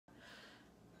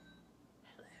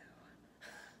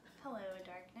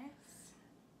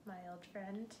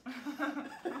friend.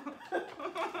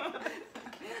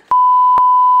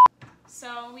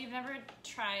 So we've never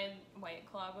tried White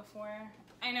Claw before.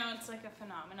 I know it's like a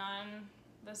phenomenon,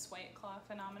 this White Claw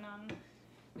phenomenon.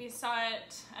 We saw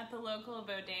it at the local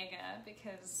bodega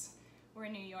because we're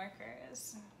New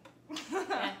Yorkers.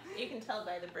 Yeah, you can tell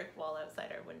by the brick wall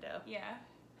outside our window. Yeah,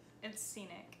 it's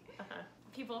scenic. Uh-huh.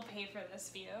 People pay for this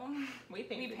view. We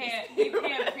pay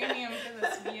a premium for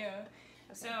this view.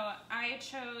 Okay. So I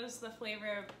chose the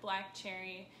flavor of black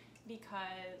cherry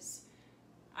because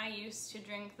I used to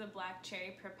drink the black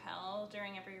cherry Propel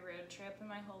during every road trip in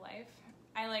my whole life.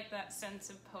 I like that sense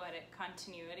of poetic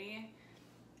continuity.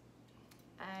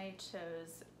 I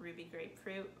chose ruby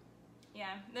grapefruit.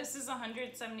 Yeah, this is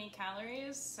 170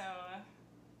 calories, so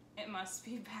it must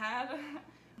be bad.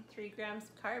 3 grams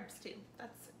of carbs too.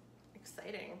 That's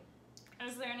exciting.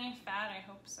 Is there any fat? I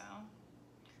hope so.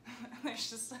 There's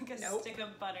just like a Nope. stick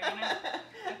of butter in it.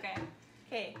 Okay.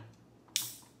 Okay.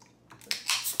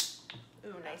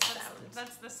 Ooh, nice sound.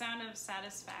 That's the sound of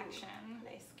satisfaction. Ooh,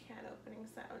 nice can opening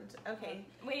sound. Okay.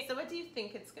 Wait. So what do you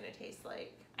think it's gonna taste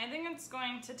like? I think it's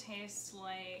going to taste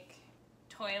like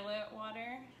toilet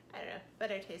water. I don't know.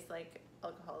 Better taste like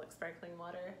alcoholic sparkling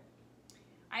water.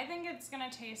 I think it's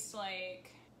gonna taste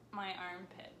like my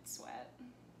armpit sweat.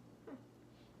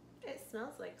 It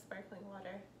smells like sparkling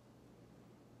water.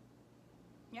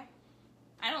 Yeah.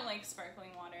 I don't like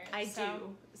sparkling water. I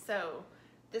do. So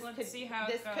this let's could see how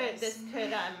this it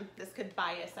goes. this could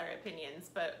bias our opinions,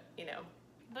 but you know.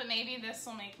 But maybe this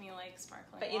will make me like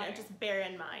sparkling But you water. know, just bear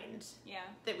in mind Yeah.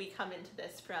 that we come into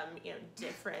this from, you know,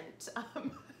 different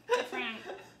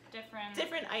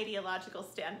different ideological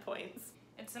standpoints.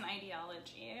 It's an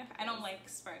ideology. I don't like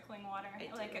sparkling water. I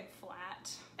like do. it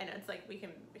flat. I know it's like we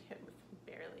can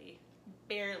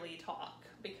barely talk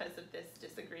because of this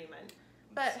disagreement.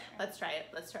 But let's try it.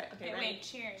 Let's try it. Okay, ready? Wait,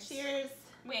 cheers. Cheers.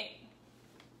 Wait.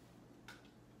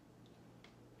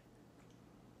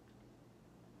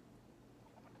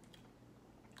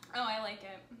 Oh, I like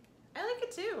it. I like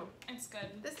it too. It's good.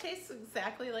 This tastes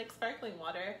exactly like sparkling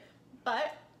water,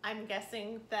 but I'm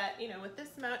guessing that, you know, with this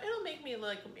amount, it'll make me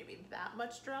like maybe that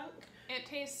much drunk. It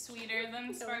tastes sweeter than Go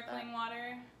with sparkling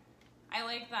water. I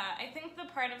like that. I think the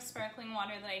part of sparkling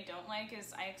water that I don't like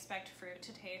is I expect fruit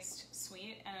to taste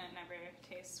sweet, and it never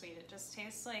tastes sweet. It just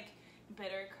tastes like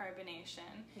bitter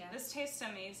carbonation. Yeah. This tastes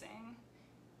amazing.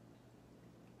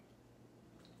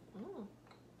 Ooh.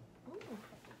 Ooh.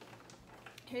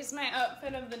 Here's my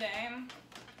outfit of the day.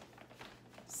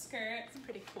 Skirt, It's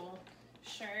pretty cool.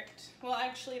 shirt. Well,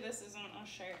 actually, this isn't a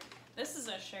shirt. This is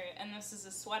a shirt, and this is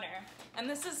a sweater. And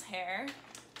this is hair,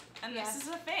 and this is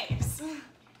a face.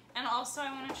 And also, I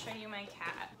want to show you my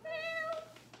cat.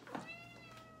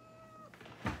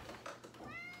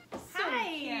 So Hi.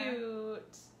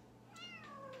 cute.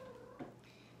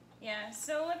 Yeah,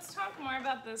 so let's talk more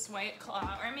about this White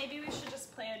Claw, or maybe we should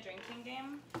just play a drinking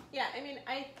game. Yeah, I mean,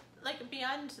 I like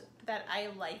beyond that. I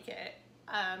like it.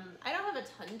 I don't have a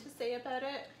ton to say about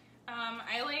it.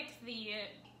 I like the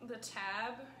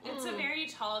tab. It's a very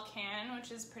tall can,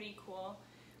 which is pretty cool.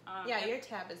 Yeah, your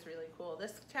tab is really cool.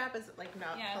 This tab is like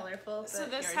not colorful. But so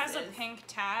this yours has a is. pink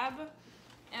tab,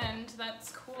 and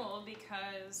that's cool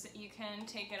because you can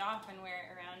take it off and wear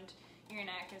it around your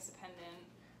neck as a pendant.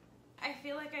 I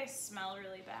feel like I smell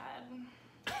really bad.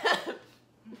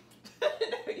 No,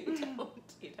 you don't.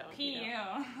 You don't. P.U. You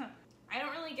don't. I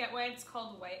don't really get why it's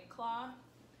called White Claw.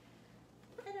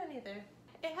 I don't either.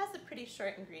 It has a pretty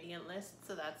short ingredient list,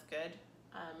 so that's good.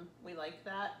 We like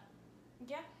that.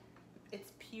 Yeah.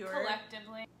 It's pure.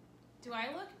 Collectively. Do I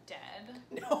look dead?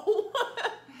 No.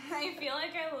 I feel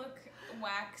like I look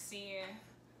waxy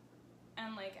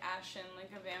and like ashen,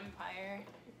 like a vampire.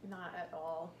 Not at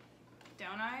all.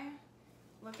 Don't I?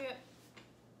 Look at...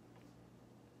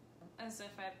 as if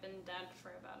I've been dead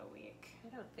for about a week.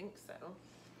 I don't think so.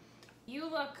 You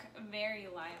look very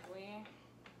lively.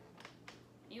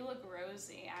 You look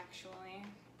rosy, actually.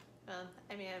 Well,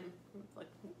 I mean, I'm like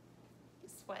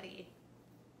sweaty.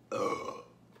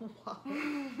 Wow.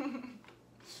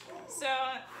 So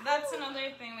that's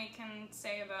another thing we can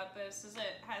say about this is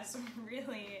it has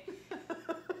really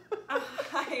a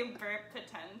high burp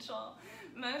potential.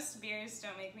 Most beers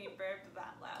don't make me burp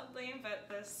that loudly, but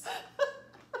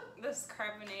this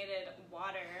carbonated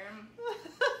water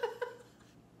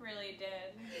really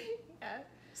did. Yeah.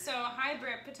 So high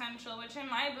burp potential, which in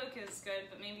my book is good,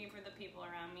 but maybe for the people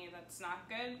around me that's not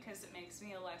good because it makes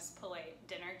me a less polite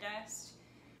dinner guest.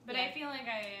 But Yeah. I feel like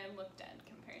I look dead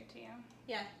compared to you.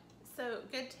 Yeah. So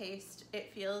good taste.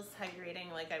 It feels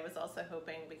hydrating, like I was also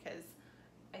hoping, because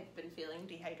I've been feeling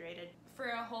dehydrated? For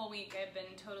a whole week, I've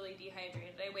been totally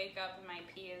dehydrated. I wake up and my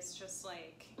pee is just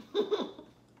like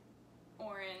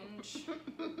orange,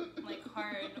 like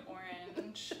hard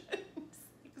orange.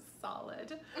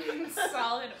 Solid.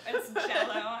 Solid. It's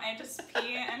jello. I just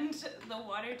pee and the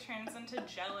water turns into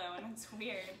jello and it's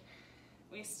weird.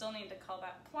 We still need to call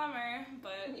that plumber,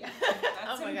 but Yeah.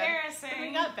 that's Oh my embarrassing. God. When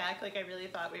we got back, like, I really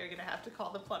thought we were gonna have to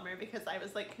call the plumber because I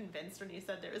was like convinced when you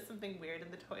said there was something weird in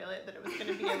the toilet that it was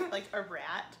gonna be like a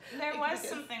rat. There like, was because,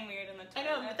 something weird in the I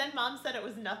toilet. know, but then Mom said it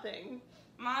was nothing.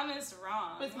 Mom is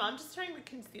wrong. Was Mom just trying to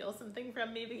conceal something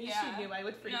from me because Yeah. she knew I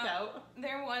would freak No. out?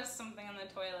 There was something in the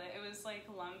toilet. It was like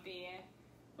lumpy.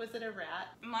 Was it a rat?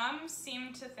 Mom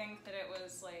seemed to think that it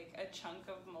was like a chunk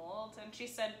of mold, and she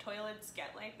said toilets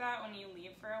get like that when you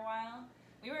leave for a while.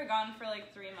 We were gone for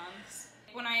like 3 months.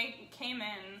 When I came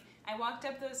in, I walked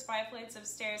up those 5 flights of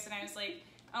stairs and I was like,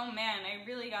 oh man, I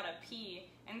really gotta pee.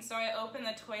 And so I opened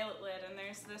the toilet lid and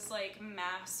there's this like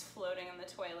mass floating in the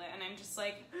toilet and I'm just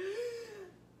like,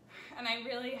 and I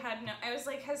really had no, I was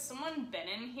like, has someone been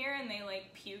in here and they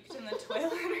like puked in the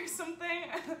toilet or something?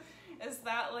 Is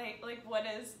that like what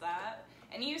is that?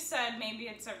 And you said maybe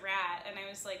it's a rat, and I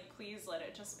was like, please let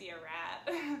it just be a rat.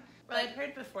 Well, I'd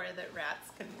heard before that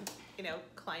rats can, you know,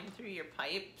 climb through your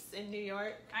pipes in New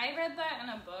York. I read that in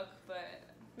a book, but...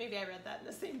 Maybe I read that in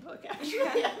the same book, actually.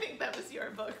 Yeah. I think that was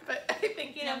your book, but I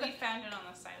think, you know... we found it on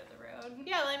the side of the road.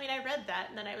 Yeah, well, I mean, I read that,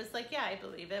 and then I was like, yeah, I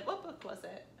believe it. What book was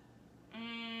it?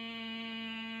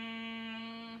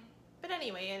 But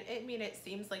anyway, I mean, it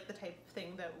seems like the type of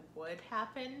thing that would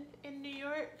happen in New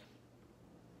York.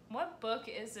 What book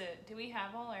is it? Do we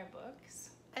have all our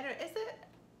books? I don't... Is it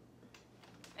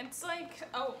It's like,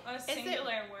 a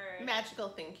singular word. magical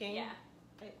thinking? Yeah.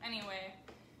 Anyway.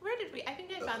 Where did we... I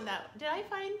think I found that... Did I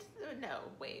find... No,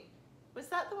 wait. Was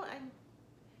that the one... I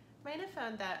might have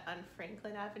found that on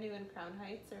Franklin Avenue in Crown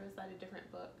Heights, or was that a different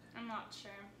book? I'm not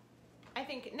sure. I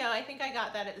think I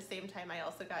got that at the same time. I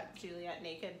also got Juliet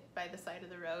Naked by the Side of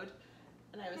the Road.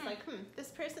 And I was like, this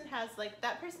person has, like,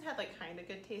 that person had, like, kind of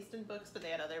good taste in books, but they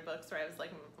had other books where I was like,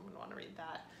 I'm going to want to read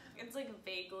that. It's, like,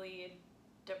 vaguely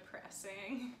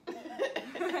depressing.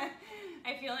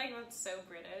 I feel like that's so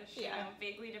British, you know,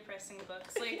 vaguely depressing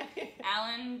books. Like,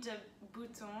 Alain de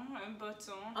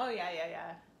Botton. Oh,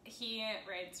 yeah. He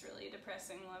writes really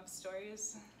depressing love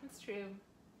stories. That's true.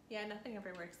 Yeah, nothing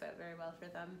ever works out very well for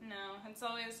them. No, it's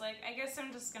always like, I guess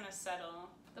I'm just gonna settle.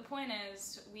 The point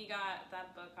is, we got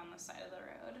that book on the side of the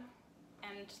road,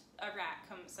 and a rat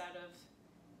comes out of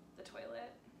the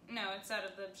toilet. No, it's out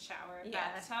of the shower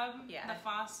bathtub, the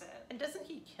faucet. And doesn't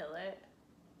he kill it?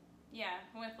 Yeah,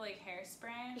 with like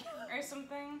hairspray or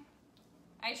something.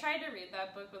 I tried to read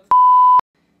that book with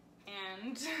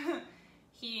and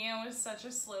he was such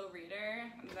a slow reader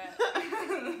that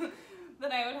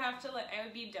that I would have to I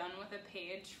would be done with a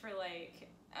page for like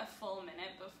a full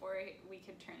minute before we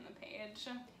could turn the page.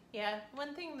 Yeah,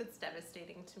 one thing that's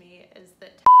devastating to me is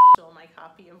that stole my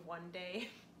copy of One Day.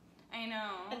 I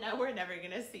know. And now we're never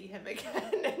gonna see him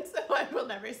again, and so I will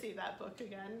never see that book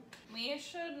again. We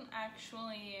should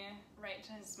actually write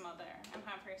to his mother and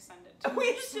have her send it to us.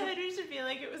 We should feel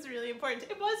like it was really important.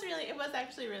 It was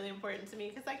actually really important to me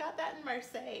because I got that in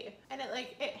Marseille, and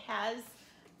it has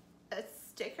a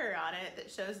sticker on it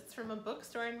that shows it's from a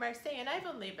bookstore in Marseille, and I've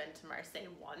only been to Marseille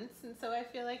once, and so I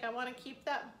feel like I want to keep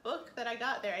that book that I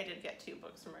got there. I did get 2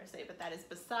 books from Marseille, but that is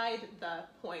beside the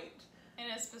point. It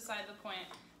is beside the point.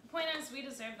 The point is we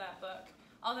deserve that book,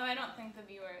 although I don't think the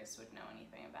viewers would know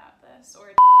anything about this,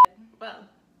 or well,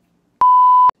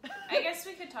 I guess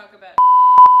we could talk about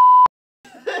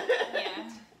yeah.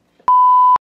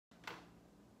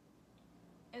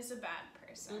 Is a bad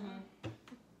person.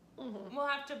 Mm-hmm. We'll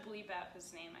have to bleep out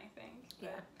his name, I think.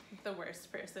 Yeah, the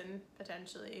worst person,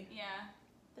 potentially. Yeah.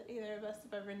 That either of us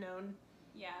have ever known.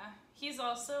 Yeah. He's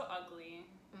also ugly.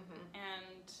 Mm-hmm.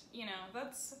 And, you know,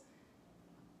 that's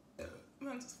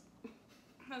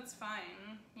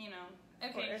fine, you know.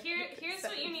 Okay, here's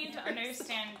what you need to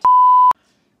understand.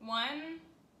 1,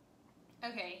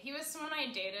 okay, he was someone I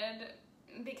dated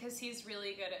because he's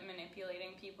really good at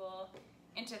manipulating people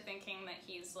into thinking that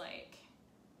he's like,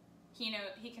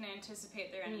 he can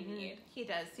anticipate their any need. He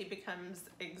does. He becomes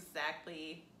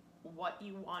exactly what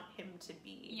you want him to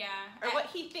be. Yeah. Or what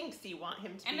he thinks you want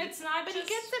him to be. And it's not but just...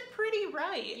 he gets it pretty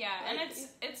right. Yeah, and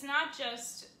it's not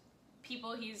just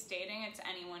people he's dating, it's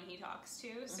anyone he talks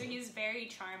to. So he's very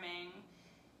charming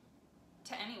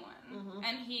to anyone.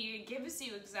 And he gives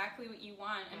you exactly what you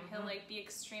want, and he'll like be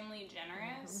extremely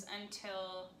generous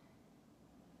until,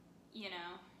 you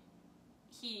know,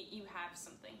 you have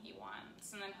something he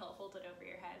wants, and then he'll hold it over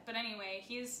your head. But anyway,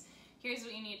 he's here's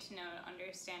what you need to know to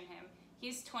understand him.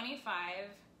 He's 25.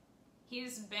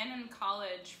 He's been in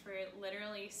college for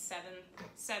literally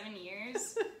seven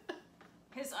years.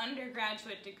 His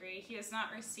undergraduate degree he has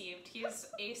not received.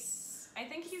 I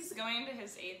think he's going to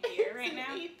his 8th year right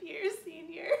now. He's an 8th year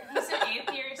senior. He's an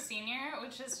 8th year senior,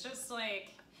 which is just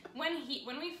like, when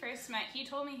we first met, he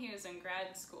told me he was in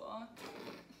grad school.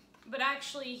 But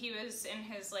actually, he was in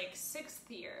his, like, 6th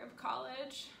year of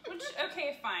college. Which,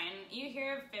 okay, fine. You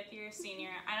hear of 5th year senior.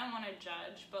 I don't want to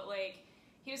judge, but, like,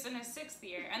 he was in his 6th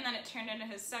year, and then it turned into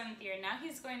his 7th year. Now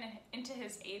he's going into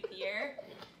his 8th year.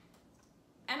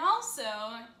 And also,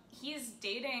 he's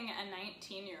dating a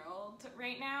 19-year-old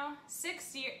right now.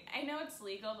 6 year, I know it's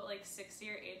legal, but, like,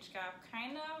 6-year age gap,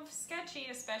 kind of sketchy,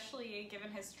 especially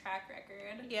given his track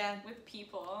record with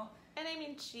people. And, I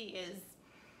mean, she is...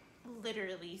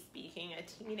 literally speaking, a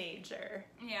teenager.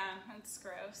 Yeah, that's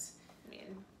gross. I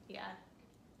mean, yeah.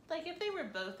 Like, if they were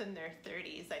both in their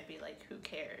 30s, I'd be like, who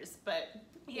cares? But,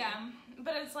 yeah.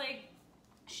 But it's like,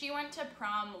 she went to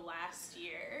prom last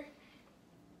year,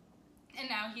 and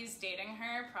now he's dating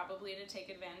her, probably to take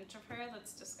advantage of her.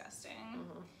 That's disgusting.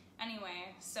 Mm-hmm.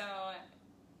 Anyway, so,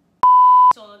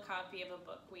 stole a copy of a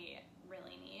book we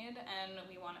really need, and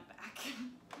we want it back.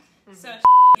 Mm-hmm. So, if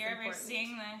you're ever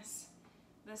seeing this,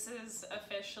 this is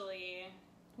officially...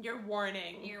 Your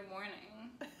warning. Your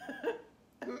warning.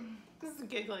 I'm just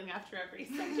giggling after every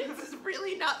sentence. This is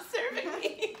really not serving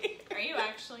me. Are you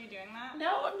actually doing that?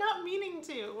 No, I'm not meaning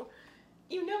to.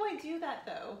 You know I do that,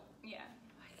 though. Yeah.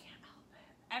 I can't help it.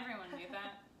 Everyone knew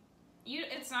that.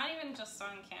 It's not even just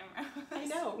on camera. I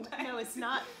know. No, it's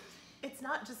not. It's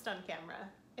not just on camera.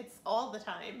 It's all the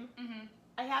time. Mm-hmm.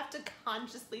 I have to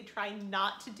consciously try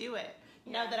not to do it.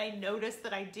 Now that I notice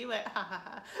that I do it, ha ha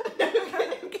ha. No,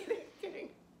 I'm kidding.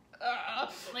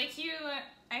 Like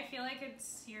I feel like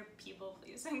it's your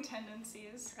people-pleasing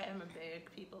tendencies. I am a big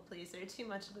people-pleaser. Too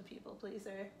much of a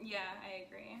people-pleaser. Yeah, I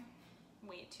agree.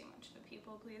 Way too much of a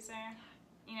people-pleaser.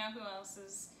 You know who else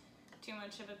is too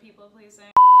much of a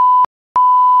people-pleaser?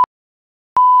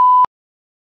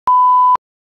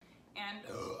 And...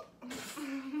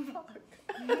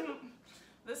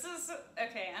 This is,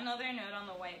 okay, another note on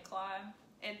the White Claw.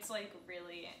 It's like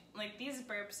really, like these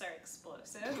burps are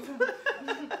explosive.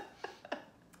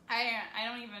 I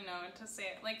don't even know what to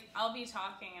say. Like, I'll be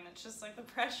talking and it's just like the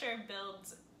pressure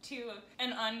builds to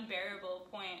an unbearable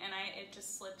point and it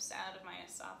just slips out of my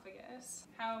esophagus.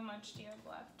 How much do you have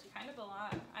left? Kind of a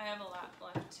lot. I have a lot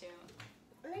left too.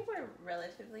 I think we're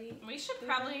relatively... We should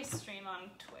probably stream on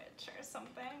Twitch or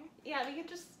something. Yeah, we could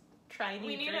just try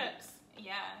new drinks.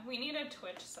 Yeah, we need a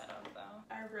Twitch setup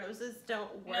though. Our roses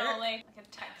don't work. No, like a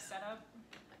tech setup.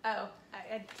 Oh,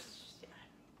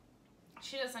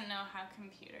 She doesn't know how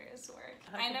computers work.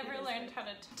 I never learned how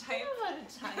to type. I know how to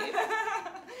type.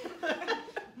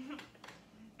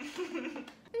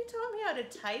 They taught me how to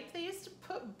type. They used to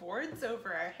put boards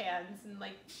over our hands in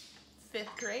like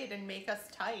 5th grade and make us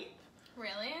type.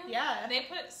 Really? Yeah. They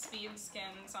put speed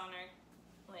skins on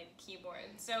our like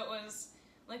keyboard, so it was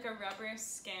like a rubber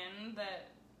skin that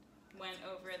went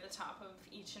over the top of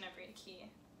each and every key.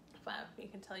 Wow, you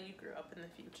can tell you grew up in the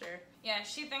future. Yeah,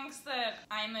 she thinks that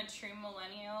I'm a true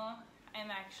millennial.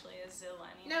 I'm actually a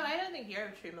zillennial. No, I don't think you're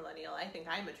a true millennial. I think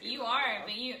I'm a true millennial. You are,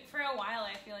 but for a while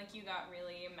I feel like you got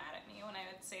really mad at me when I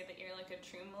would say that you're like a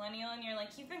true millennial, and you're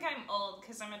like, you think I'm old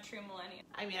because I'm a true millennial.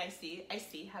 I mean, I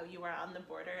see how you are on the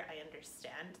border. I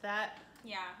understand that.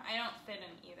 Yeah, I don't fit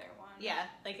in either one. Yeah,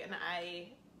 like, and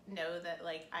I know that,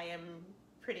 like, I am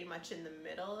pretty much in the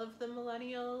middle of the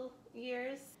millennial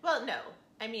years. Well, no.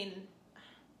 I mean,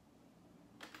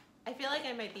 I feel like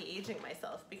I might be aging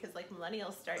myself because, like,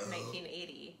 millennials start in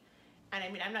 1980. And, I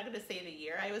mean, I'm not going to say the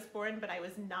year I was born, but I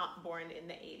was not born in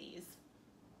the 80s.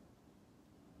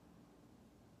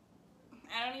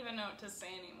 I don't even know what to say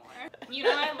anymore. You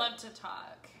know, I love to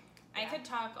talk. Yeah. I could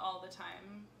talk all the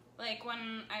time. Like,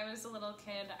 when I was a little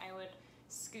kid, I would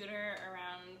scooter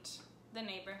around the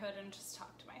neighborhood and just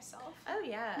talk to myself. Oh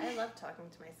yeah, I love talking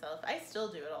to myself. I still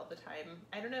do it all the time.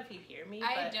 I don't know if you hear me, but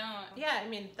I don't. Yeah, I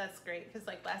mean, that's great, because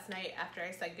like last night after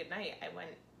I said goodnight, I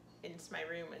went into my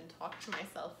room and talked to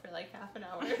myself for like half an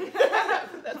hour.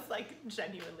 That's like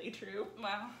genuinely true.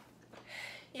 Wow.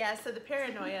 Yeah, so the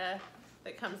paranoia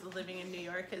that comes with living in New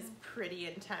York is pretty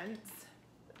intense.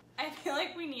 I feel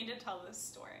like we need to tell this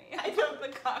story. I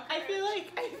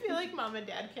feel like Mom and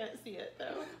Dad can't see it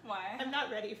though. Why? I'm not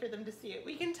ready for them to see it.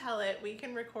 We can tell it, we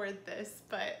can record this,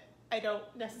 but I don't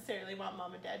necessarily want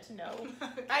Mom and Dad to know.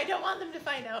 Okay. I don't want them to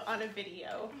find out on a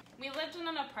video. We lived in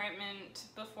an apartment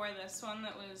before this one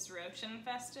that was roach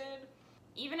infested.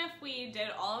 Even if we did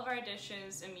all of our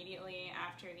dishes immediately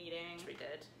after eating, which we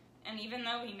did, And even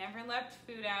though we never left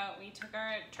food out, we took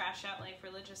our trash out like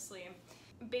religiously.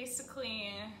 Basically,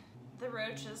 the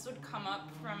roaches would come up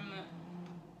from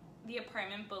the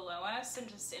apartment below us and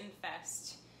just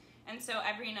infest. And so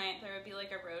every night there would be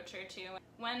like a roach or two.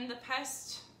 When the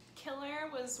pest killer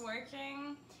was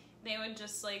working, they would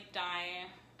just like die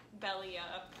belly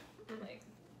up, like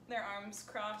their arms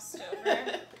crossed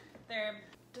over their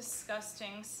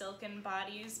disgusting silken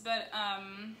bodies. But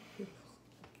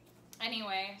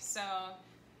anyway, so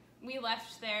we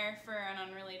left there for an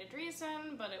unrelated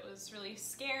reason, but it was really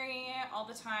scary all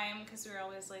the time because we were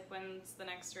always like, when's the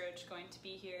next roach going to be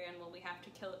here, and will we have to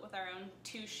kill it with our own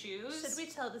 2 shoes? Should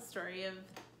we tell the story of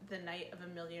the night of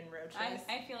a million roaches?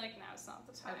 I feel like now's not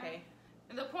the time. Okay.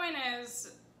 The point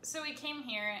is, so we came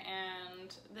here,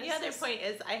 and this The other point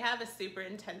is I have a super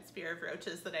intense fear of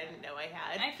roaches that I didn't know I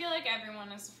had. I feel like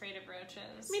everyone is afraid of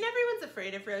roaches. I mean, everyone's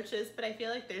afraid of roaches, but I feel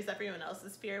like there's everyone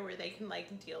else's fear where they can,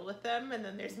 like, deal with them, and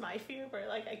then there's my fear where,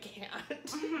 like, I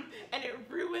can't. And it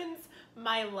ruins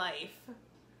my life.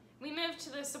 We moved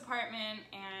to this apartment,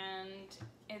 and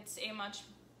it's a much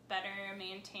better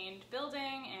maintained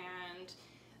building, and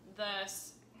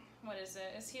what is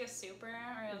it? Is he a super,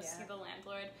 or is he the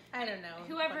landlord? I don't know.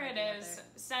 Whoever it is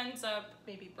sends up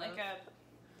maybe both. like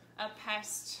a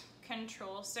pest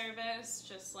control service,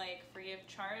 just like free of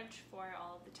charge for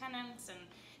all of the tenants, and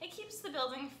it keeps the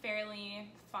building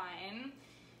fairly fine.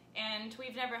 And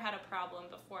we've never had a problem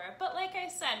before. But like I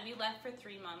said, we left for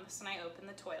 3 months, and I opened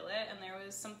the toilet, and there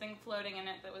was something floating in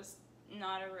it that was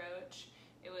not a roach.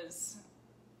 It was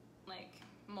like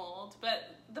mold.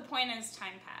 But the point is,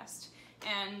 time passed.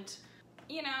 And,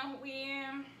 you know, we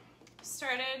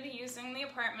started using the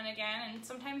apartment again, and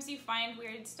sometimes you find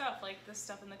weird stuff, like this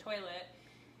stuff in the toilet.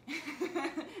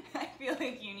 I feel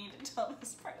like you need to tell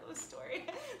this part of the story.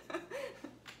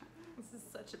 This is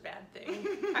such a bad thing.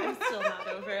 I'm still not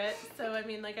over it. So, I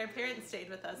mean, like, our parents stayed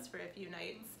with us for a few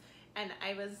nights, and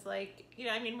I was like, you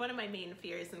know, I mean, one of my main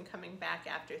fears in coming back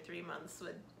after 3 months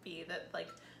would be that, like,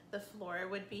 the floor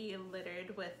would be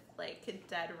littered with, like,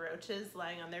 dead roaches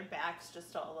lying on their backs,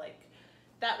 just all, like,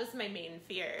 that was my main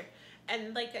fear.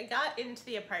 And, like, I got into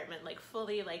the apartment, like,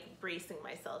 fully, like, bracing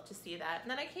myself to see that.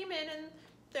 And then I came in, and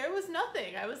there was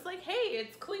nothing. I was like, hey,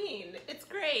 it's clean. It's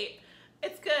great.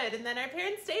 It's good. And then our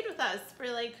parents stayed with us for,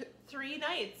 like, 3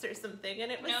 nights or something,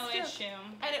 and it was no still, issue.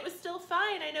 And it was still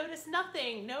fine. I noticed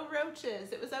nothing. No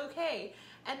roaches. It was okay.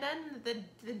 And then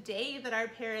the day that our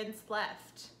parents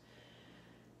left,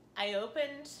 I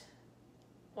opened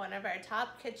one of our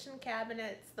top kitchen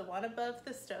cabinets, the one above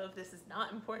the stove. This is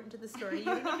not important to the story. You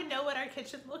don't even know what our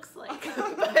kitchen looks like.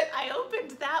 But I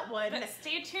opened that one. But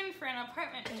stay tuned for an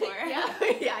apartment tour.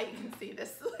 yeah, you can see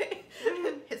this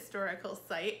historical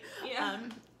site. Yeah.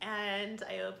 And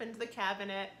I opened the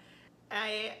cabinet.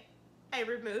 I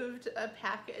removed a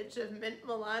package of mint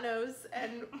Milanos,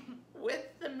 and with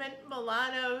the mint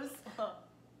Milanos,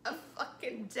 a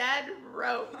fucking dead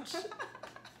roach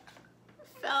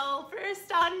fell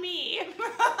first on me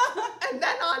and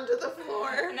then onto the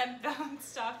floor, and it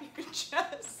bounced off your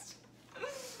chest,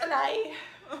 and I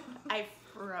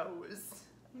froze.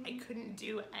 I couldn't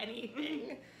do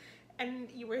anything. And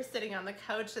you were sitting on the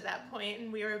couch at that point,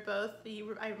 and we were both,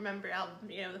 I remember,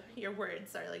 you know, your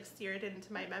words are like seared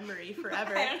into my memory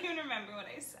forever. I don't even remember what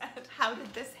I said. How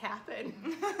did this happen?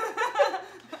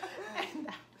 And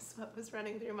that was what was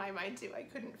running through my mind too. I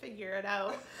couldn't figure it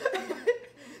out.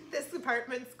 This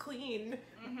apartment's clean.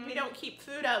 Mm-hmm. We don't keep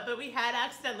food out, but we had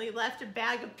accidentally left a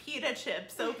bag of pita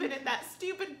chips open in that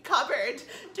stupid cupboard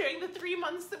during the 3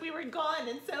 months that we were gone.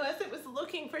 And so as it was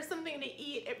looking for something to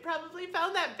eat, it probably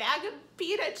found that bag of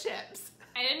pita chips.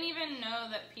 I didn't even know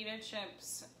that pita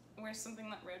chips were something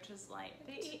that roaches liked.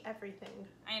 They eat everything.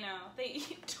 I know. They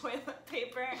eat toilet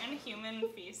paper and human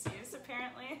feces,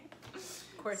 apparently.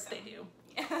 Of course they do.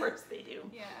 Yeah. Of course they do.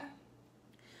 Yeah.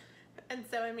 And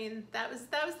so, I mean, that was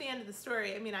the end of the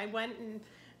story. I mean, I went and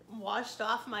washed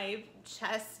off my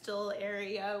chestal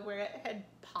area where it had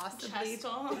possibly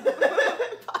Chestal?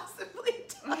 possibly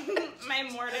touched. My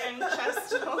mortar and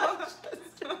chestal.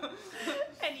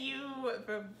 And you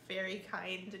were very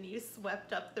kind, and you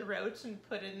swept up the roach and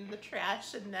put it in the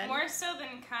trash, and then More so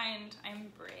than kind,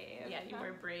 I'm brave. yeah, you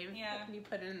were brave. Yeah. And you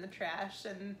put it in the trash,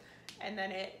 and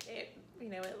then it you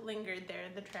know, it lingered there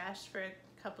in the trash for a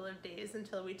couple of days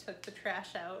until we took the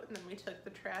trash out. And then we took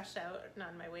the trash out, and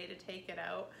on my way to take it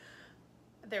out,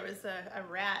 there was a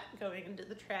rat going into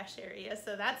the trash area.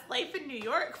 So that's life in New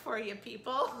York for you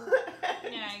people.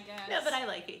 Yeah, I guess. No, but I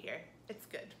like it here. It's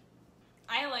good.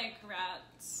 I like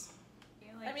rats.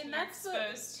 Like I mean, you're that's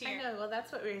exposed to I your... know. Well,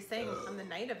 that's what we were saying on the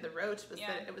night of the roach was Yeah.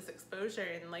 that it was exposure,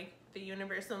 and like the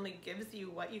universe only gives you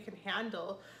what you can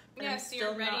handle. And Yeah, I'm so you're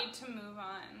still ready not- to move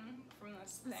on from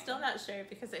this thing. I'm still not sure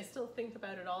because I still think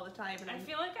about it all the time. And I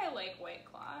feel like I like White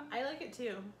Claw. I like it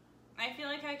too. I feel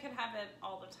like I could have it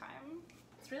all the time.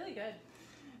 It's really good.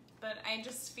 But I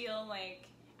just feel like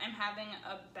I'm having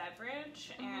a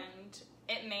beverage and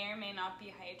it may or may not be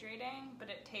hydrating, but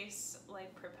it tastes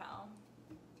like Propel.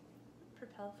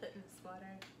 Propel Fitness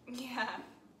Water. Yeah.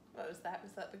 What was that?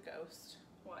 Was that the ghost?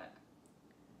 What?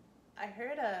 I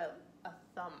heard a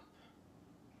thump.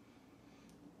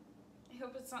 I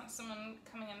hope it's not someone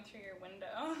coming in through your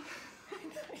window.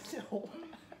 I know.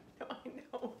 No, I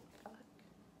know. Fuck.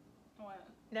 What?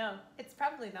 No, it's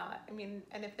probably not. I mean,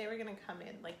 and if they were gonna come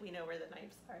in, like, we know where the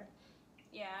knives are.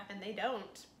 Yeah. And they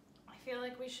don't. I feel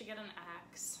like we should get an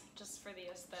axe just for the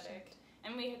aesthetic.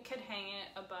 And we could hang it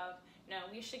above. No,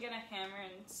 we should get a hammer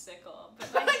and sickle.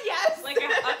 But like, yes! like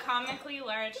a comically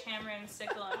large hammer and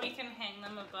sickle, and we can hang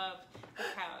them above the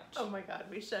couch. Oh my god,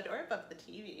 we should. Or above the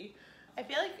TV. I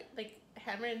feel like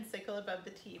hammer and sickle above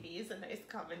the TV is a nice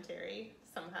commentary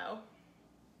somehow.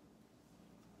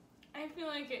 I feel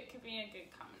like it could be a good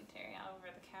commentary out over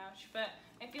the couch, but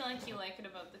I feel like you like it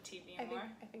above the TV more.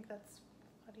 I think that's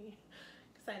funny.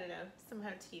 Because I don't know, somehow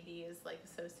TV is like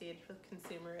associated with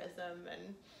consumerism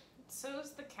and So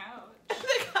is the couch.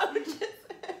 the couches.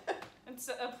 It's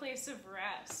a place of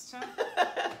rest.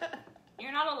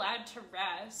 You're not allowed to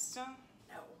rest.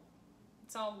 No.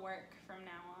 It's all work from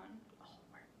now on. All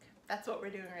work. That's what we're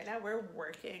doing right now. We're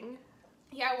working.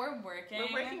 Yeah, we're working.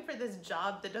 We're working for this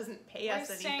job that doesn't pay We're us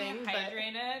anything. staying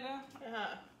hydrated.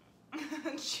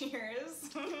 But, Cheers.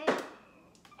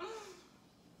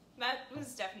 That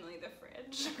was definitely the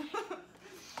fridge.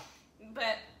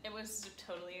 But it was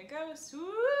totally a ghost.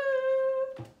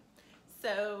 Woo!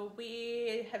 So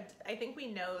I think we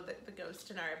know that the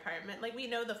ghost in our apartment, like we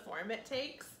know the form it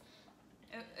takes.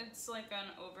 It's like an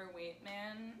overweight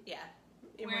man Yeah.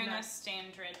 wearing a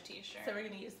stained red t-shirt. So we're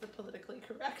going to use the politically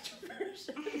correct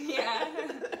version. Yeah.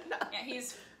 Yeah,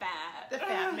 he's fat. The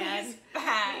fat man. He's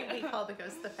fat. We call the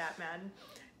ghost the fat man.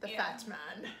 The fat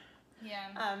man.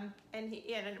 Yeah. And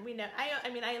we know,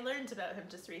 I learned about him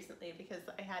just recently because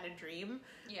I had a dream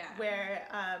Yeah. where,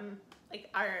 like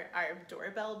our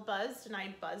doorbell buzzed and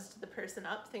I buzzed the person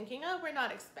up thinking, oh, we're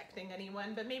not expecting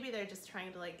anyone, but maybe they're just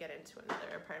trying to like get into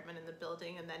another apartment in the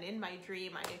building. And then in my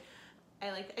dream,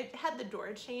 I had the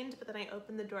door chained, but then I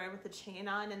opened the door with the chain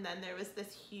on, and then there was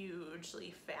this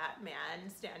hugely fat man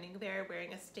standing there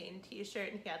wearing a stained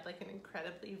t-shirt, and he had like an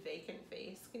incredibly vacant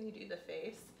face. Can you do the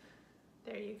face?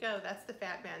 There you go. That's the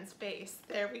fat man's face.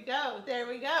 There we go. There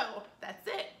we go. That's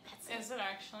it. Is it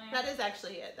actually? That is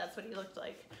actually it. That's what he looked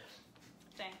like.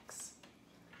 Thanks.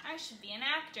 I should be an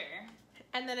actor.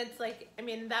 And then it's like, I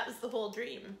mean, that was the whole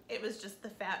dream. It was just the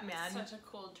fat man Such a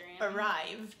cool dream.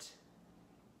 arrived.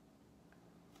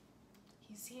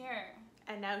 He's here.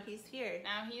 And now he's here.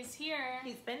 Now he's here.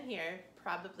 He's been here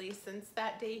probably since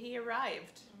that day he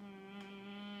arrived.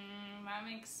 That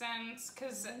makes sense,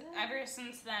 because ever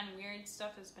since then, weird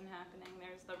stuff has been happening.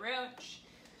 There's the roach,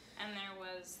 and there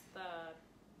was the... I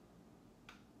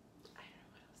don't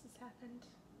know what else has happened.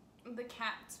 The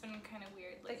cat's been kind of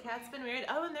weird lately. The cat's been weird.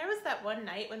 Oh, and there was that one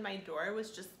night when my door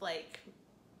was just like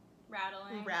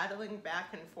rattling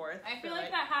back and forth. I feel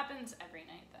like that happens every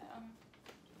night,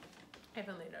 though. I've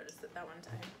only noticed it that one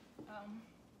time.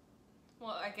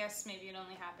 Well, I guess maybe it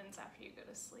only happens after you go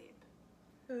to sleep.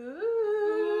 Ooh.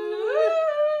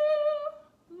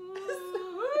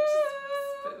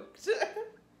 Spooked.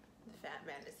 The fat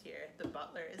man is here. The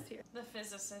butler is here. The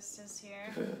physicist is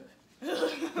here.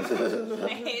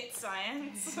 I hate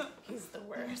science. He's the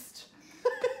worst.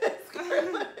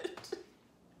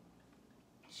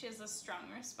 She has a strong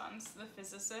response to the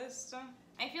physicist.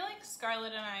 I feel like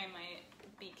Scarlett and I might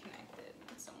be connected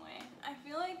in some way. I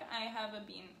feel like I have a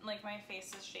bean, like my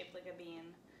face is shaped like a bean.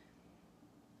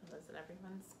 Wasn't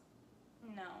everyone's?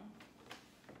 No.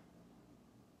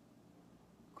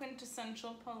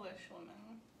 Quintessential Polish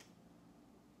woman.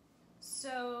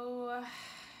 So,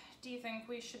 do you think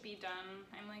we should be done?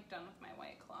 I'm like done with my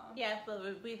White Claw. Yeah, well,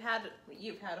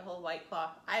 you've had a whole White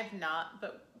Claw. I've not,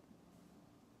 but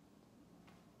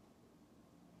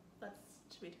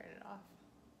should we turn it off?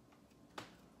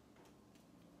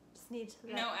 Just need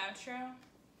to No outro?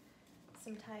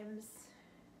 Sometimes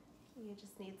you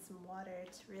just need some water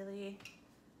to really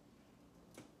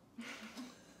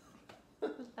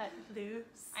let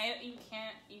loose. You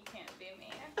can't be me.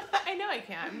 I know I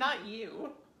can't. I'm not you.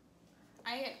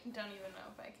 I don't even know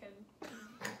if I could.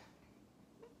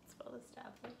 It's well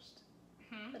established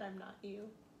Hmm? that I'm not you.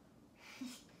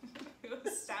 Who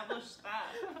established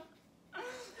that?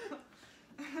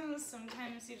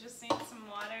 Sometimes you just need some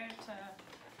water to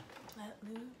let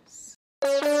loose.